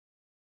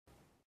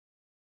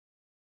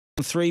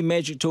3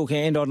 Magic Talk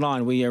and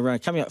online. We are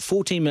coming up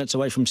 14 minutes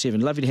away from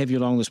 7. Lovely to have you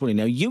along this morning.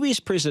 Now, US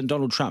President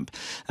Donald Trump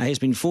has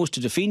been forced to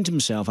defend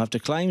himself after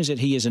claims that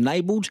he has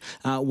enabled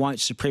white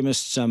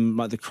supremacists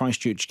like the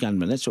Christchurch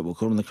gunman. That's what we'll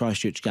call them, the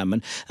Christchurch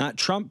gunman.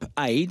 Trump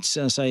aides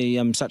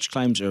say such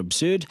claims are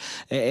absurd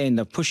and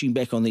are pushing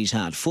back on these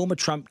hard. Former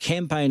Trump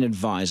campaign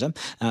advisor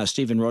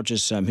Stephen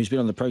Rogers, who's been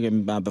on the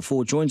program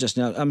before, joins us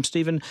now.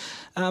 Stephen,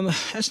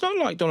 it's not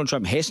like Donald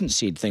Trump hasn't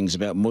said things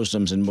about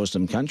Muslims and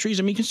Muslim countries.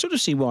 I mean, you can sort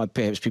of see why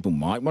perhaps people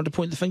might want to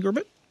point the finger a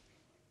bit.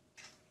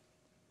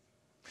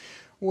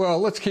 Well,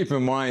 let's keep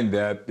in mind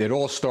that it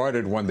all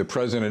started when the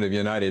President of the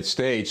United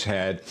States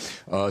had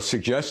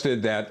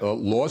suggested that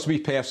laws be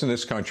passed in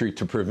this country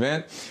to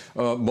prevent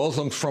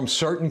Muslims from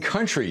certain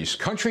countries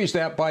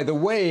that, by the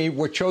way,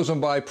 were chosen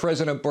by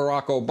President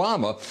Barack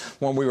Obama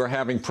when we were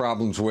having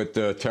problems with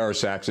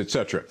terrorist acts,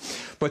 etc.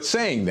 But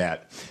saying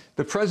that,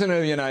 the President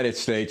of the United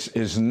States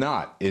is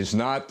not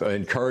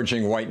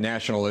encouraging white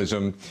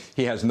nationalism.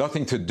 He has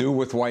nothing to do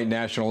with white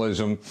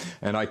nationalism.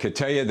 And I could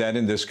tell you that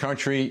in this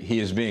country, he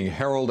is being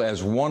heralded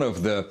as one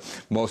of the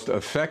most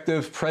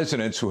effective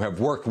presidents who have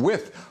worked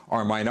with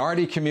our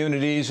minority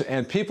communities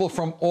and people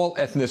from all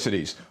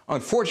ethnicities.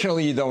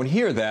 Unfortunately, you don't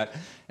hear that.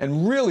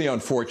 And really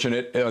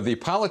unfortunate, the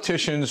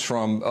politicians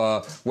from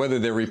whether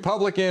they're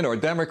Republican or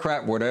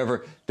Democrat,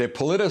 whatever, they're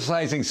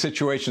politicizing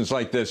situations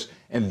like this,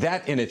 and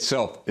that in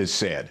itself is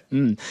sad.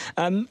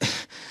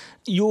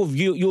 Your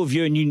view,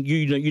 and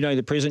you know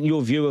the president.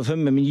 Your view of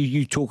him. I mean,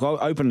 you talk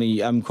openly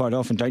quite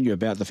often, don't you,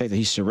 about the fact that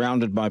he's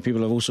surrounded by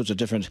people of all sorts of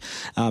different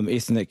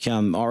ethnic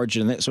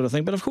origin and that sort of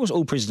thing. But of course,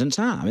 all presidents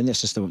are. I mean,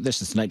 that's just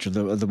the nature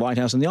of the White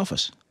House and the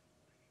office.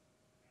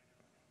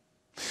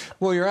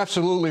 Well, you're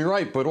absolutely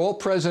right, but all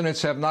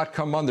presidents have not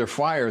come under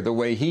fire the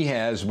way he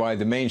has by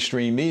the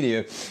mainstream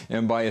media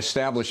and by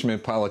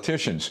establishment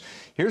politicians.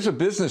 Here's a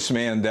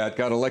businessman that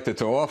got elected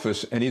to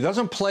office, and he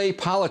doesn't play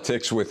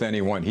politics with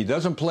anyone. He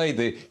doesn't play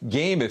the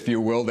game, if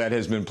you will, that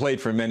has been played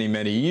for many,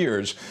 many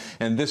years.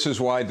 And this is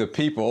why the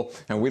people,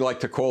 and we like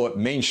to call it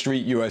Main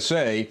Street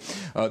USA,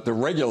 the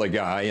regular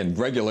guy and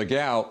regular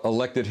gal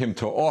elected him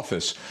to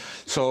office.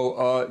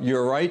 So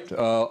you're right.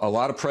 A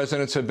lot of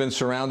presidents have been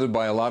surrounded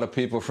by a lot of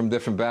people from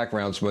different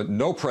backgrounds, but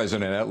no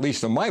president, at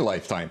least in my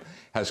lifetime,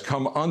 has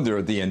come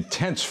under the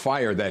intense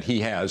fire that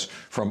he has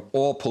from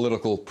all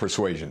political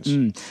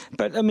persuasions.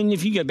 But, I mean,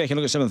 if you go back and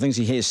look at some of the things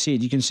he has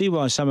said, you can see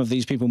why some of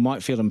these people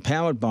might feel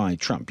empowered by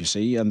Trump, you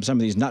see, some of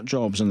these nut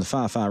jobs on the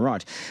far, far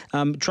right.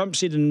 Trump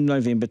said in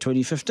November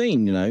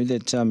 2015, you know,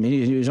 that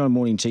he was on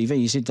morning TV,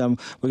 he said, we're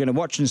going to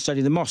watch and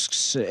study the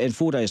mosques. And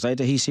 4 days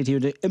later, he said he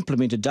would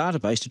implement a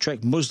database to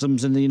track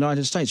Muslims in the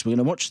United States. We're going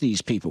to watch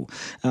these people,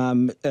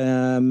 and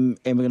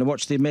we're going to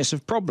watch their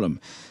massive problem.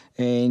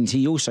 And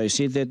he also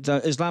said that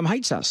Islam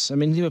hates us. I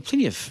mean, there's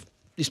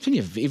plenty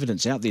of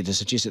evidence out there to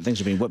suggest that things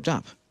have been whipped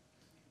up.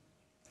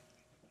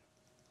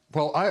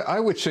 Well, I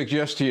would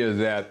suggest to you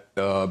that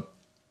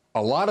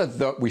a lot of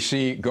what we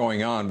see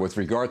going on with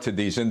regard to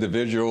these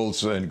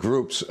individuals and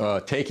groups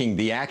taking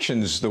the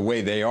actions the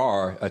way they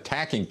are,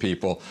 attacking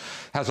people,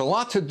 has a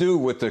lot to do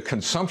with the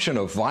consumption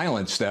of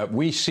violence that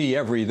we see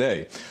every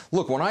day.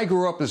 Look, when I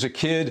grew up as a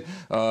kid,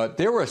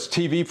 there were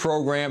TV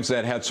programs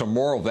that had some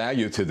moral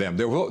value to them.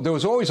 There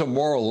was always a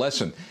moral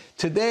lesson.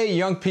 Today,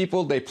 young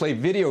people, they play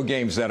video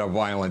games that are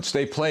violent.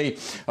 They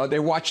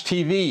watch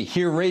TV,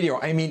 hear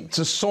radio. I mean,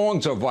 the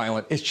songs are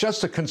violent. It's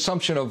just a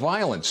consumption of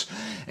violence.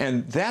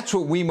 And that's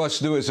what we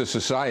must do as a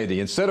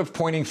society. Instead of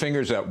pointing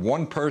fingers at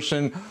one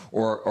person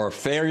or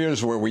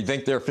failures where we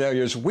think they're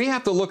failures, we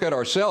have to look at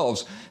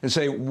ourselves and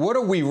say, what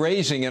are we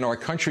raising in our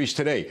countries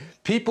today?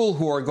 People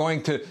who are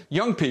going to,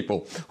 young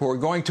people who are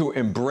going to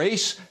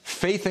embrace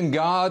faith in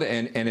God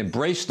and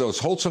embrace those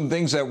wholesome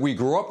things that we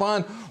grew up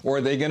on, or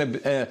are they going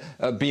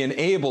to be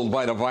enabled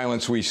by the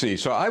violence we see?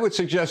 So I would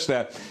suggest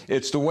that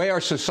it's the way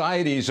our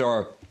societies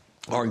are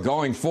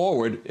going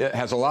forward. It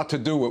has a lot to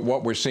do with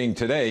what we're seeing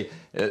today.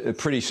 A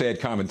pretty sad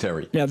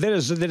commentary. Now, that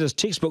is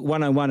textbook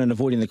 101 in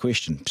avoiding the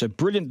question. So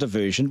brilliant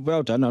diversion.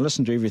 Well done. I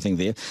listened to everything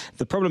there.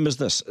 The problem is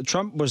this.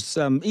 Trump was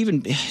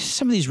even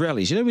some of these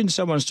rallies. You know, when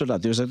someone stood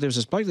up, there was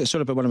this bloke that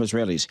stood up at one of his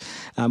rallies,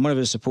 one of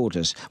his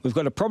supporters. We've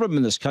got a problem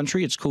in this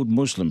country. It's called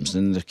Muslims.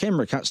 And the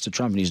camera cuts to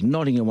Trump and he's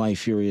nodding away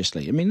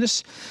furiously. I mean,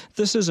 this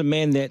is a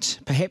man that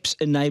perhaps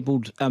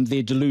enabled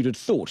their deluded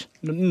thought.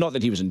 Not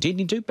that he was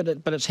intending to,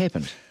 but it's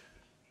happened.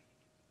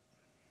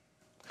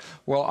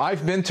 Well,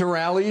 I've been to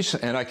rallies,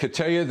 and I could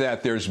tell you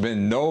that there's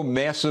been no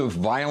massive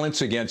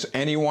violence against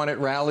anyone at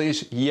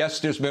rallies. Yes,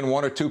 there's been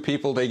one or two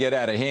people they get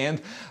out of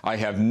hand. I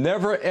have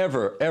never,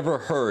 ever, ever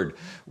heard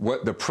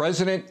what the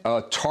president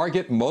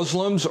target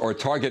Muslims or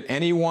target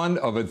anyone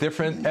of a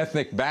different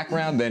ethnic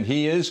background than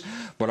he is.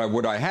 But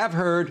what I have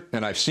heard,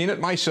 and I've seen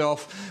it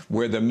myself,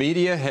 where the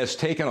media has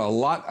taken a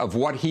lot of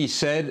what he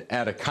said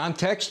out of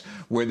context,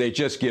 where they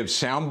just give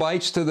sound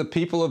bites to the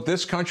people of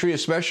this country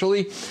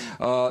especially.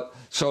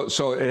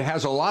 So it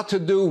has a lot to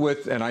do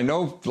with, and I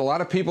know a lot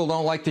of people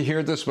don't like to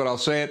hear this, but I'll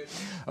say it,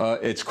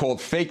 It's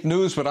called fake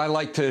news, but I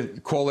like to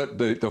call it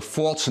the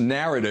false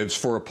narratives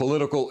for a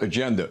political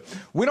agenda.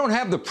 We don't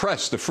have the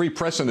press, the free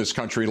press in this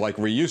country like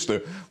we used to,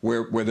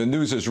 where the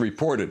news is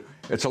reported.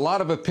 It's a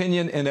lot of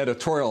opinion and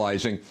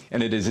editorializing,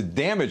 and it is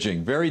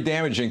damaging, very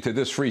damaging to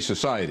this free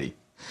society.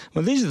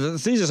 Well, these are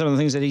some of the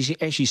things that he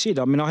actually said.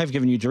 I mean, I have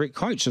given you direct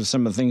quotes of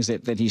some of the things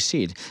that he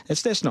said.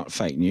 That's not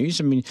fake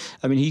news. I mean,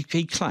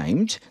 he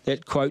claimed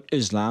that, quote,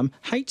 Islam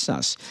hates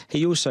us.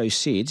 He also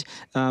said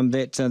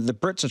that the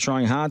Brits are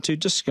trying hard to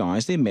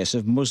disguise their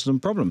massive Muslim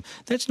problem.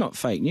 That's not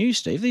fake news,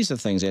 Steve. These are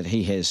things that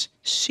he has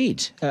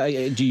said.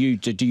 Do you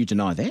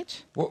deny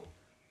that?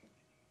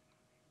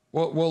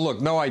 Well,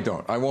 look, no, I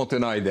don't. I won't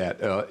deny that.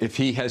 If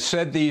he has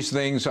said these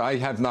things, I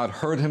have not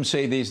heard him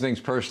say these things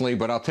personally,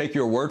 but I'll take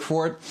your word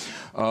for it.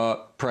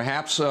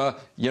 Perhaps,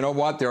 you know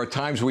what, there are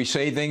times we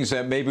say things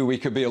that maybe we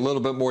could be a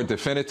little bit more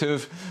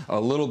definitive,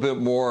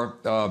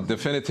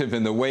 definitive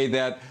in the way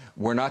that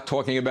we're not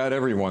talking about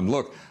everyone.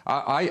 Look,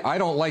 I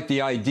don't like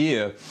the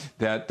idea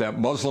that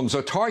Muslims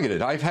are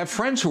targeted. I have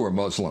friends who are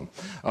Muslim.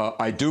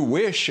 I do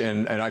wish,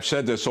 and I've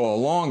said this all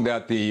along,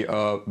 that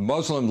the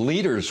Muslim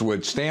leaders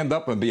would stand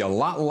up and be a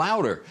lot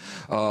louder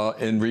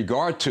in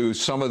regard to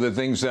some of the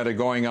things that are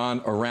going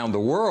on around the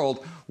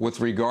world with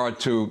regard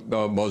to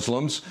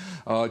Muslims,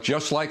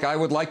 just like I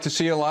would like to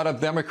see a lot of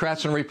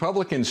Democrats and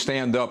Republicans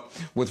stand up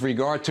with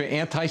regard to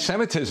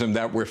anti-Semitism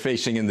that we're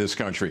facing in this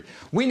country.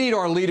 We need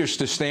our leaders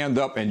to stand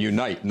up and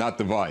unite, not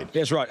divide.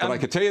 That's right. But I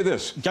can tell you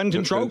this. Gun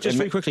control, just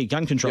very quickly,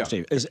 gun control, yeah.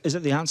 Steve. Is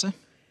it the answer?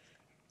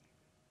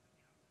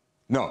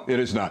 No, it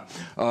is not.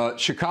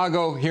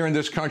 Chicago, here in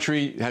this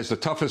country, has the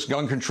toughest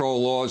gun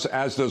control laws,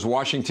 as does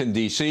Washington,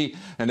 D.C.,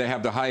 and they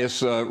have the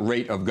highest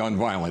rate of gun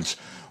violence.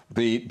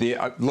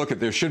 Look,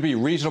 there should be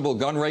reasonable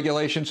gun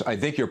regulations. I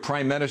think your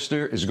prime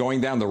minister is going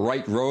down the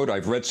right road.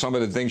 I've read some of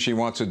the things she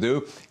wants to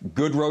do.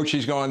 Good road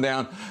she's going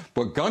down.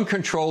 But gun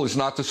control is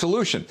not the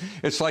solution.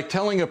 It's like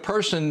telling a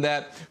person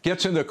that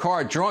gets in the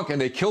car drunk and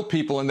they kill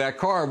people in that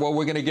car, well,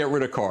 we're going to get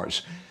rid of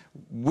cars.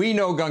 We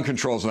know gun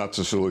control is not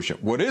the solution.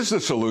 What is the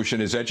solution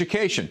is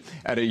education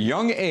at a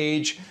young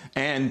age,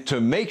 and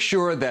to make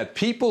sure that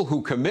people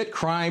who commit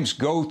crimes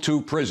go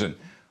to prison.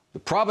 The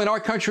problem in our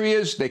country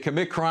is they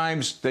commit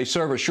crimes, they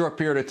serve a short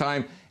period of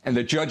time, and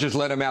the judges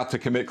let them out to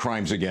commit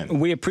crimes again.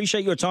 We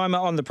appreciate your time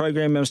on the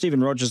program.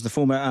 Stephen Rogers, the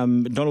former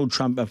Donald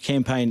Trump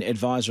campaign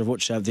advisor, of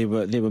which there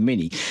were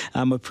many.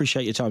 We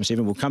appreciate your time,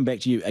 Stephen. We'll come back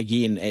to you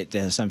again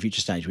at some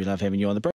future stage. We love having you on the program.